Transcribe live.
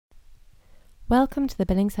Welcome to the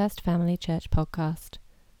Billingshurst Family Church podcast.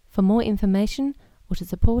 For more information or to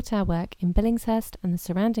support our work in Billingshurst and the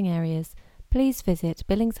surrounding areas, please visit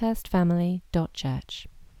billingshurstfamily.church.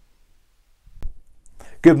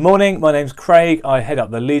 Good morning, my name's Craig. I head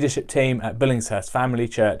up the leadership team at Billingshurst Family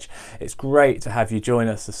Church. It's great to have you join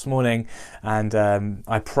us this morning, and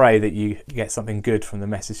I pray that you get something good from the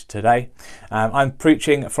message today. I'm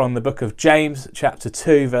preaching from the book of James, chapter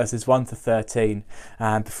 2, verses 1 to 13.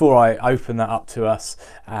 Before I open that up to us,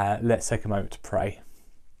 let's take a moment to pray.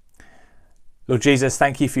 Lord Jesus,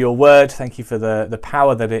 thank you for your word. Thank you for the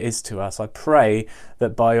power that it is to us. I pray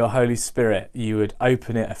that by your Holy Spirit you would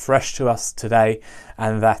open it afresh to us today,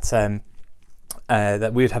 and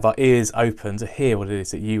that we would have our ears open to hear what it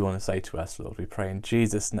is that you want to say to us, Lord. We pray in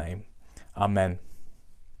Jesus' name. Amen.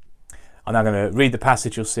 I'm now going to read the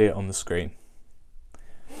passage. You'll see it on the screen.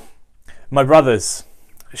 My brothers,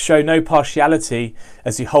 show no partiality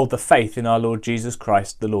as you hold the faith in our Lord Jesus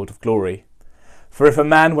Christ, the Lord of glory. For if a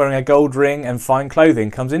man wearing a gold ring and fine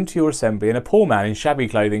clothing comes into your assembly, and a poor man in shabby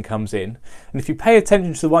clothing comes in, and if you pay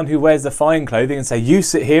attention to the one who wears the fine clothing and say, "You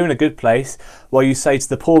sit here in a good place," while you say to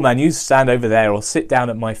the poor man, "You stand over there," or "Sit down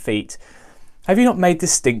at my feet," have you not made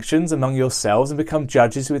distinctions among yourselves and become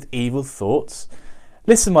judges with evil thoughts?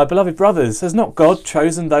 Listen, my beloved brothers, has not God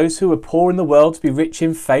chosen those who are poor in the world to be rich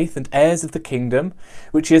in faith and heirs of the kingdom,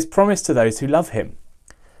 which he has promised to those who love him?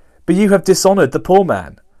 But you have dishonoured the poor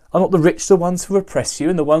man. Are not the rich the ones who oppress you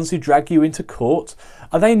and the ones who drag you into court?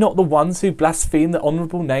 Are they not the ones who blaspheme the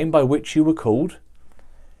honourable name by which you were called?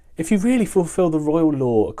 If you really fulfil the royal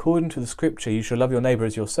law according to the scripture, you shall love your neighbour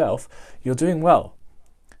as yourself, you're doing well.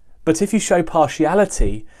 But if you show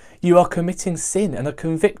partiality, you are committing sin and are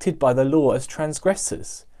convicted by the law as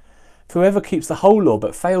transgressors. For whoever keeps the whole law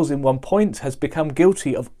but fails in one point has become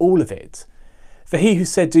guilty of all of it. For he who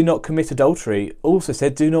said, "Do not commit adultery," also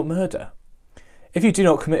said, "Do not murder." If you do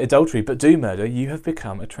not commit adultery but do murder, you have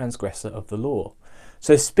become a transgressor of the law.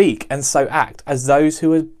 So speak and so act as those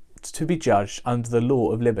who are to be judged under the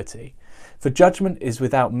law of liberty. For judgment is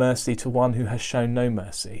without mercy to one who has shown no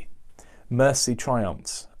mercy. Mercy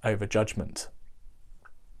triumphs over judgment.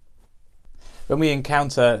 When we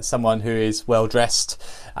encounter someone who is well dressed,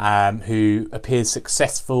 who appears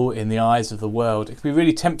successful in the eyes of the world, it can be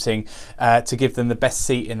really tempting to give them the best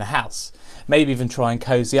seat in the house. Maybe even try and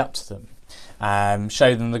cozy up to them.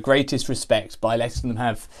 Show them the greatest respect by letting them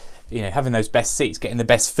have, having those best seats, getting the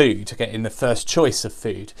best food, getting the first choice of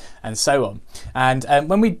food, and so on. And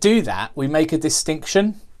when we do that, we make a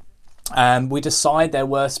distinction. We decide they're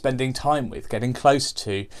worth spending time with, getting close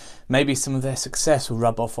to. Maybe some of their success will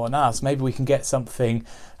rub off on us. Maybe we can get something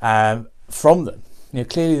from them.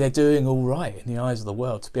 Clearly they're doing all right in the eyes of the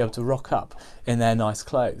world to be able to rock up in their nice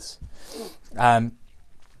clothes.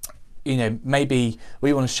 Maybe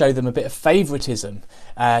we want to show them a bit of favouritism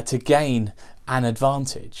to gain an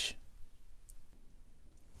advantage.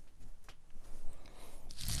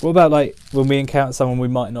 What about when we encounter someone we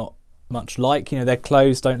might not much like? Their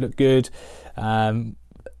clothes don't look good,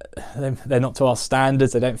 they're not to our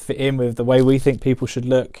standards, they don't fit in with the way we think people should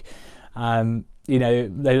look. They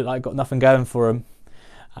look like got nothing going for them.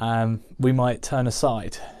 We might turn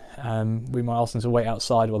aside. We might ask them to wait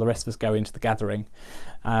outside while the rest of us go into the gathering.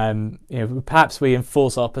 Perhaps we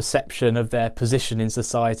enforce our perception of their position in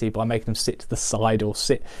society by making them sit to the side or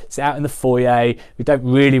sit out in the foyer. We don't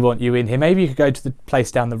really want you in here. Maybe you could go to the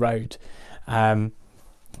place down the road. Try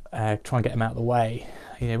and get them out of the way.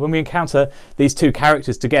 When we encounter these two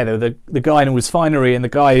characters together, the guy in all his finery and the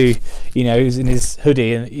guy who, who's in his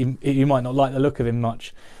hoodie, and you might not like the look of him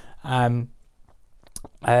much. When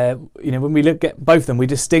we look at both of them, we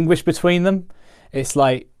distinguish between them. It's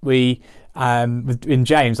like we, in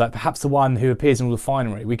James, perhaps the one who appears in all the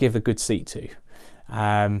finery, we give a good seat to.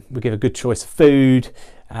 We give a good choice of food.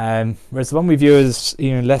 Whereas the one we view as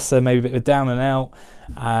lesser, maybe a bit of down and out,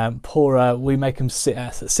 poorer, we make them sit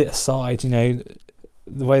aside.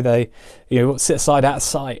 The way they, sit aside out of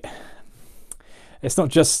sight. It's not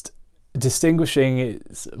just distinguishing;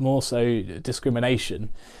 it's more so discrimination.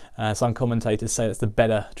 Some commentators say that's the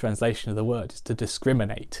better translation of the word, is to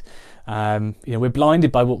discriminate. We're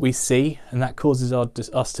blinded by what we see, and that causes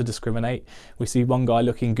us to discriminate. We see one guy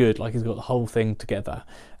looking good, like he's got the whole thing together,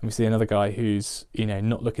 and we see another guy who's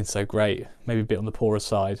not looking so great, maybe a bit on the poorer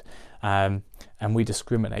side, and we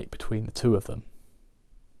discriminate between the two of them.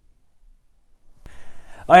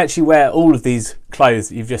 I actually wear all of these clothes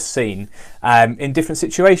that you've just seen in different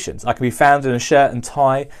situations. I can be found in a shirt and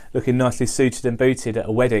tie, looking nicely suited and booted at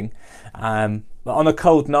a wedding. But on a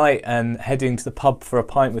cold night and heading to the pub for a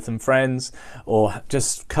pint with some friends, or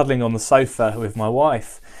just cuddling on the sofa with my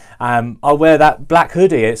wife, I'll wear that black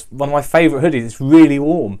hoodie. It's one of my favourite hoodies. It's really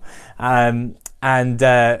warm.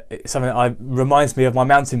 It's something that reminds me of my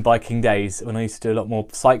mountain biking days when I used to do a lot more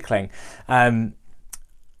cycling.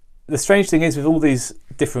 The strange thing is with all these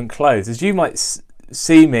different clothes is you might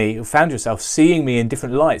see me or found yourself seeing me in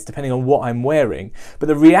different lights depending on what I'm wearing, but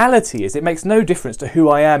the reality is it makes no difference to who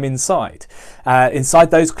I am inside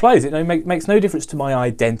those clothes. It makes no difference to my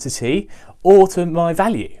identity or to my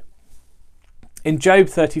value. In Job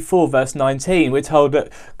 34 verse 19 we're told that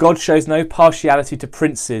God shows no partiality to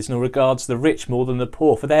princes nor regards the rich more than the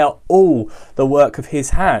poor, for they are all the work of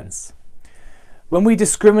his hands. When we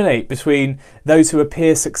discriminate between those who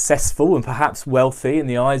appear successful and perhaps wealthy in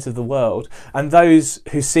the eyes of the world and those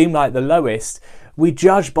who seem like the lowest, we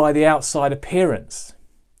judge by the outside appearance.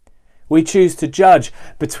 We choose to judge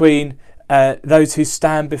between those who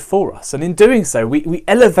stand before us, and in doing so we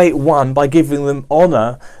elevate one by giving them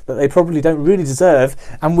honour that they probably don't really deserve,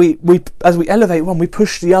 and as we elevate one we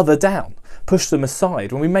push the other down, push them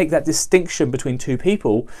aside. When we make that distinction between two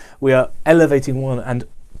people, we are elevating one and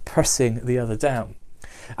pressing the other down.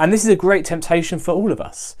 And this is a great temptation for all of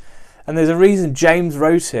us, and there's a reason James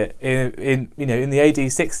wrote it in the AD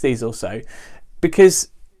 60s or so, because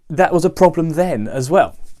that was a problem then as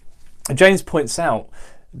well. And James points out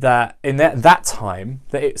that in that time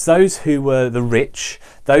that it's those who were the rich,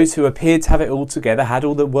 those who appeared to have it all together, had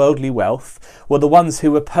all the worldly wealth, were the ones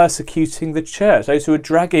who were persecuting the church, those who were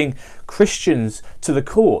dragging Christians to the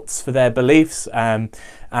courts for their beliefs and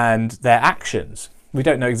their actions. We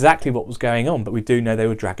don't know exactly what was going on, but we do know they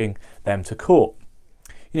were dragging them to court.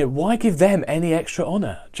 Why give them any extra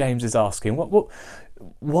honour? James is asking.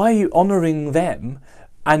 Why are you honouring them,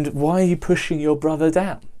 and why are you pushing your brother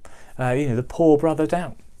down? The poor brother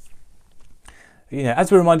down.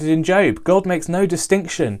 As we're reminded in Job, God makes no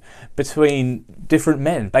distinction between different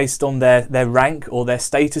men based on their rank or their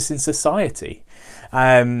status in society.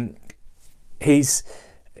 He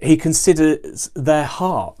considers their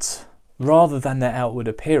heart rather than their outward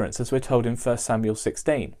appearance, as we're told in 1 Samuel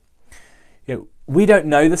 16. We don't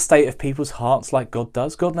know the state of people's hearts like God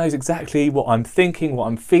does. God knows exactly what I'm thinking, what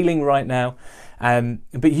I'm feeling right now,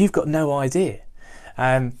 but you've got no idea.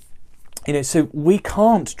 So we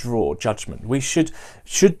can't draw judgment. We should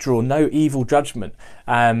draw no evil judgment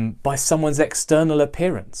by someone's external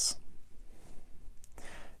appearance.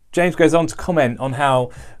 James goes on to comment on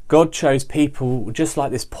how God chose people just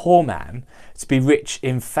like this poor man to be rich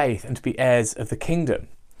in faith and to be heirs of the kingdom.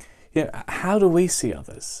 How do we see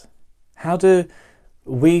others? How do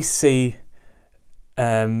we see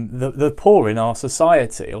the poor in our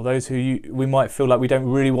society, or those who we might feel like we don't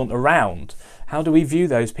really want around? How do we view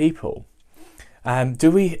those people?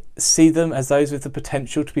 Do we see them as those with the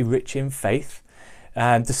potential to be rich in faith,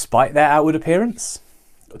 despite their outward appearance?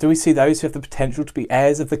 Do we see those who have the potential to be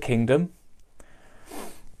heirs of the kingdom?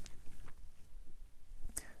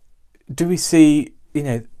 Do we see,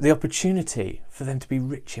 the opportunity for them to be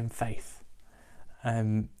rich in faith?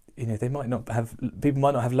 People might not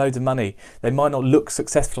have loads of money. They might not look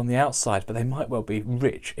successful on the outside, but they might well be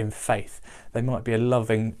rich in faith. They might be a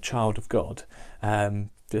loving child of God,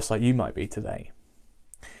 just like you might be today.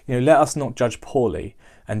 Let us not judge poorly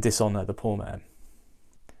and dishonour the poor man.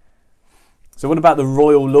 So what about the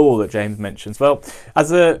royal law that James mentions? Well,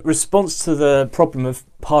 as a response to the problem of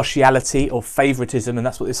partiality or favouritism, and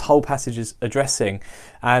that's what this whole passage is addressing,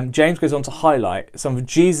 James goes on to highlight some of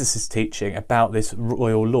Jesus' teaching about this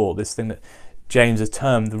royal law, this thing that James has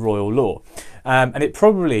termed the royal law. And it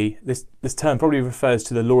probably, this term probably refers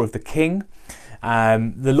to the law of the king,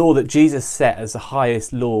 the law that Jesus set as the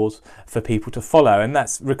highest laws for people to follow, and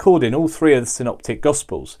that's recorded in all three of the synoptic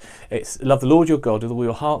gospels. It's love the Lord your God with all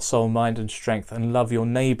your heart, soul, mind and strength, and love your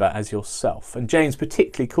neighbour as yourself. And James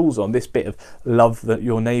particularly calls on this bit of love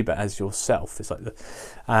your neighbour as yourself. It's like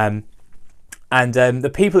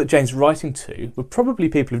the people that James is writing to were probably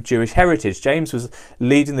people of Jewish heritage. James was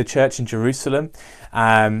leading the church in Jerusalem,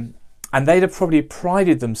 and they'd have probably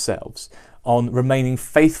prided themselves on remaining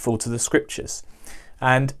faithful to the scriptures.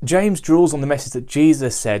 And James draws on the message that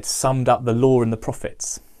Jesus said summed up the law and the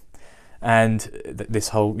prophets. And this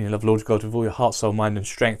whole, love the Lord your God with all your heart, soul, mind and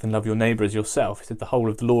strength, and love your neighbour as yourself. He said the whole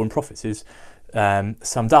of the law and prophets is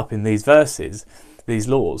summed up in these verses, these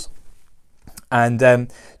laws. And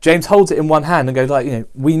James holds it in one hand and goes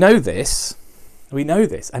we know this.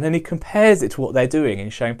 And then he compares it to what they're doing in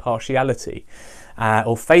showing partiality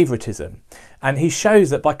or favouritism. And he shows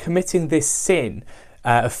that by committing this sin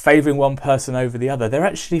of favouring one person over the other, they're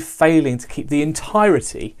actually failing to keep the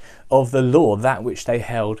entirety of the law, that which they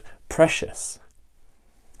held precious.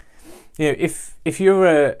 If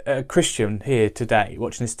you're a Christian here today,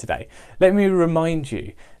 watching this today, let me remind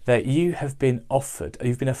you that you've been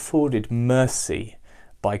afforded mercy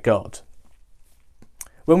by God.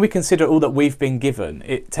 When we consider all that we've been given,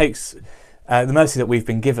 it takes the mercy that we've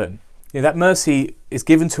been given. That mercy is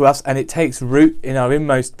given to us, and it takes root in our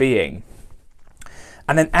inmost being.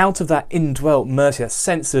 And then out of that indwelt mercy, that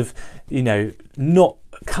sense of, not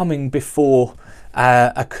coming before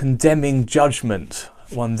a condemning judgment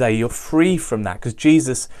one day, you're free from that because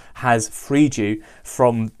Jesus has freed you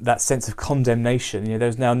from that sense of condemnation.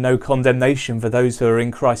 There's now no condemnation for those who are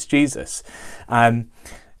in Christ Jesus. When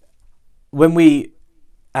we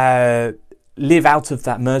live out of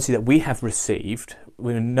that mercy that we have received,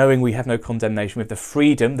 knowing we have no condemnation, with the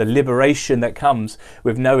freedom, the liberation that comes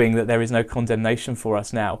with knowing that there is no condemnation for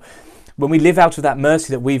us now. When we live out of that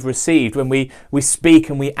mercy that we've received, when we speak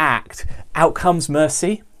and we act, out comes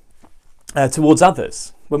mercy towards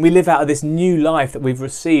others. When we live out of this new life that we've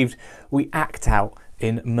received, we act out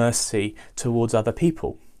in mercy towards other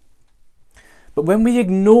people. But when we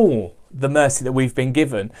ignore the mercy that we've been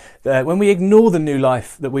given, when we ignore the new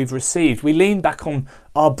life that we've received, we lean back on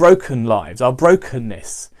our broken lives, our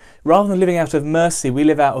brokenness. Rather than living out of mercy, we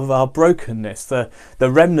live out of our brokenness, the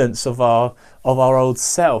remnants of our old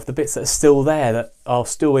self, the bits that are still there, that are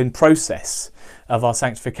still in process of our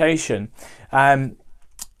sanctification.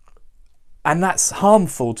 And that's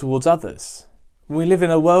harmful towards others. When we live in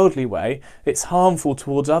a worldly way, it's harmful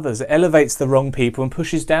towards others. It elevates the wrong people and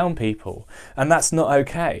pushes down people. And that's not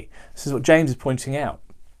okay. This is what James is pointing out.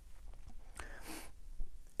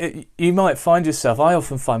 You might find yourself, I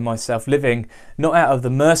often find myself living not out of the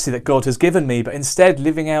mercy that God has given me, but instead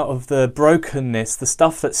living out of the brokenness, the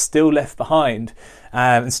stuff that's still left behind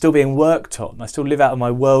and still being worked on. I still live out of my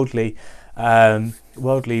worldly,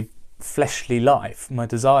 fleshly life, my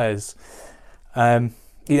desires. And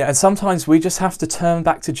sometimes we just have to turn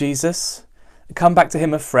back to Jesus, come back to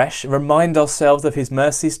him afresh, remind ourselves of his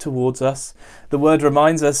mercies towards us. The word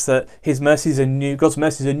reminds us that his mercies are new, God's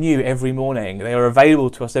mercies are new every morning. They are available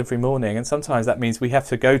to us every morning, and sometimes that means we have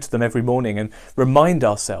to go to them every morning and remind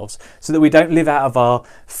ourselves so that we don't live out of our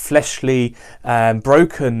fleshly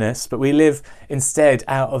brokenness, but we live instead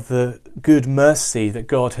out of the good mercy that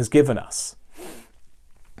God has given us.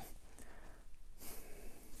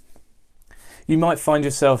 You might find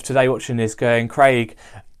yourself today watching this going, Craig,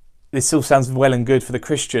 this all sounds well and good for the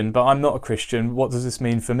Christian, but I'm not a Christian. What does this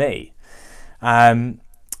mean for me? And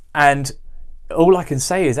all I can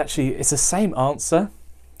say is actually it's the same answer.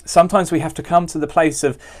 Sometimes we have to come to the place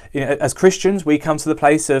of, as Christians, we come to the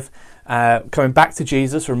place of coming back to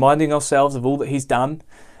Jesus, reminding ourselves of all that he's done.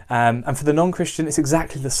 And for the non-Christian, it's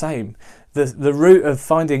exactly the same. The root of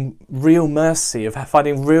finding real mercy, of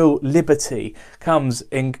finding real liberty, comes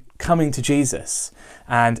in coming to Jesus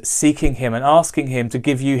and seeking him and asking him to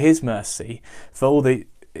give you his mercy for all the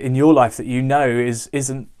in your life that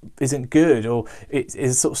isn't good, or it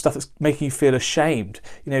is sort of stuff that's making you feel ashamed.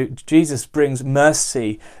 Jesus brings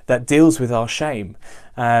mercy that deals with our shame,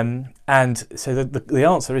 and so the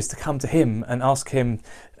answer is to come to him and ask him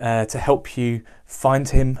to help you follow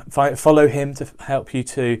him, to help you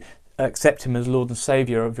to accept him as Lord and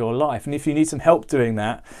Saviour of your life. And if you need some help doing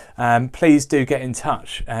that, please do get in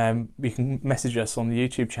touch. You can message us on the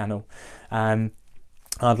YouTube channel. I'd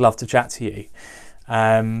love to chat to you.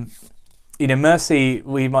 Mercy,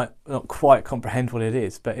 we might not quite comprehend what it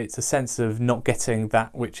is, but it's a sense of not getting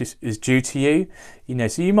that which is due to you.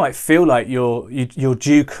 So you might feel like you're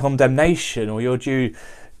due condemnation, or you're due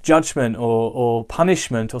judgment or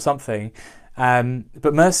punishment or something.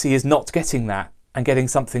 But mercy is not getting that and getting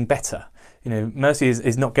something better. Mercy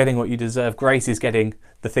is not getting what you deserve. Grace is getting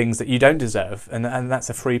the things that you don't deserve, and that's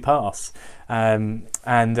a free pass. God's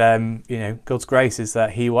grace is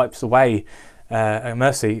that he wipes away.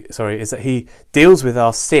 Mercy is that he deals with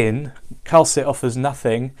our sin, casts it off as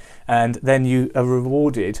nothing, and then you are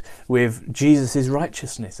rewarded with Jesus'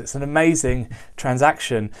 righteousness. It's an amazing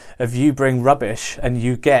transaction of you bring rubbish and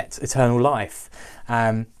you get eternal life.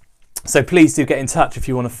 So please do get in touch if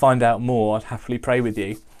you want to find out more. I'd happily pray with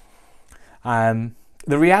you. The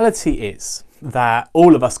reality is that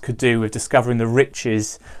all of us could do with discovering the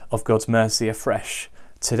riches of God's mercy afresh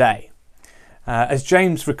today. As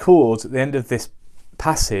James records at the end of this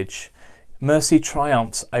passage, mercy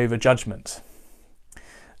triumphs over judgment.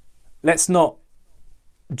 Let's not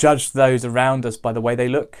judge those around us by the way they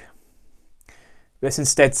look. Let's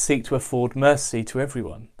instead seek to afford mercy to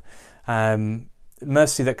everyone.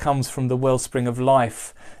 Mercy that comes from the wellspring of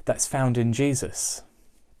life that's found in Jesus.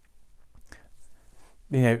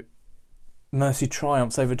 Mercy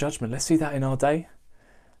triumphs over judgment. Let's see that in our day.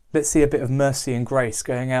 Let's see a bit of mercy and grace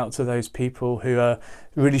going out to those people who are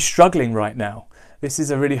really struggling right now. This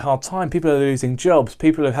is a really hard time. People are losing jobs.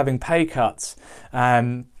 People are having pay cuts.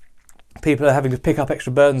 People are having to pick up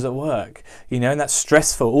extra burdens at work, and that's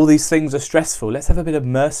stressful. All these things are stressful. Let's have a bit of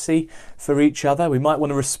mercy for each other. We might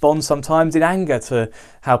want to respond sometimes in anger to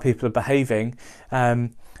how people are behaving,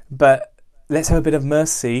 but let's have a bit of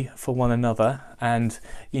mercy for one another, and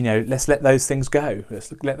let's let those things go.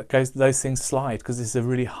 Let's let those things slide, because this is a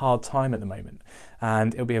really hard time at the moment,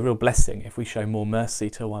 and it'll be a real blessing if we show more mercy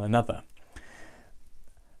to one another.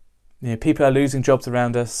 People are losing jobs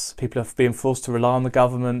around us. People are being forced to rely on the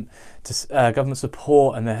government, to government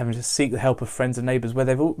support, and they're having to seek the help of friends and neighbours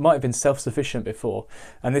where might have been self-sufficient before.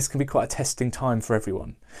 And this can be quite a testing time for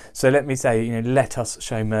everyone. So let me say, let us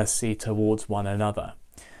show mercy towards one another.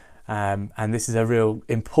 And this is a real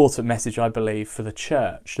important message, I believe, for the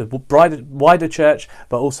church, the wider church,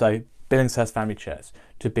 but also Billingshurst Family Church,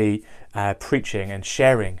 to be preaching and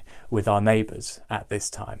sharing with our neighbours at this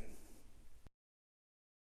time.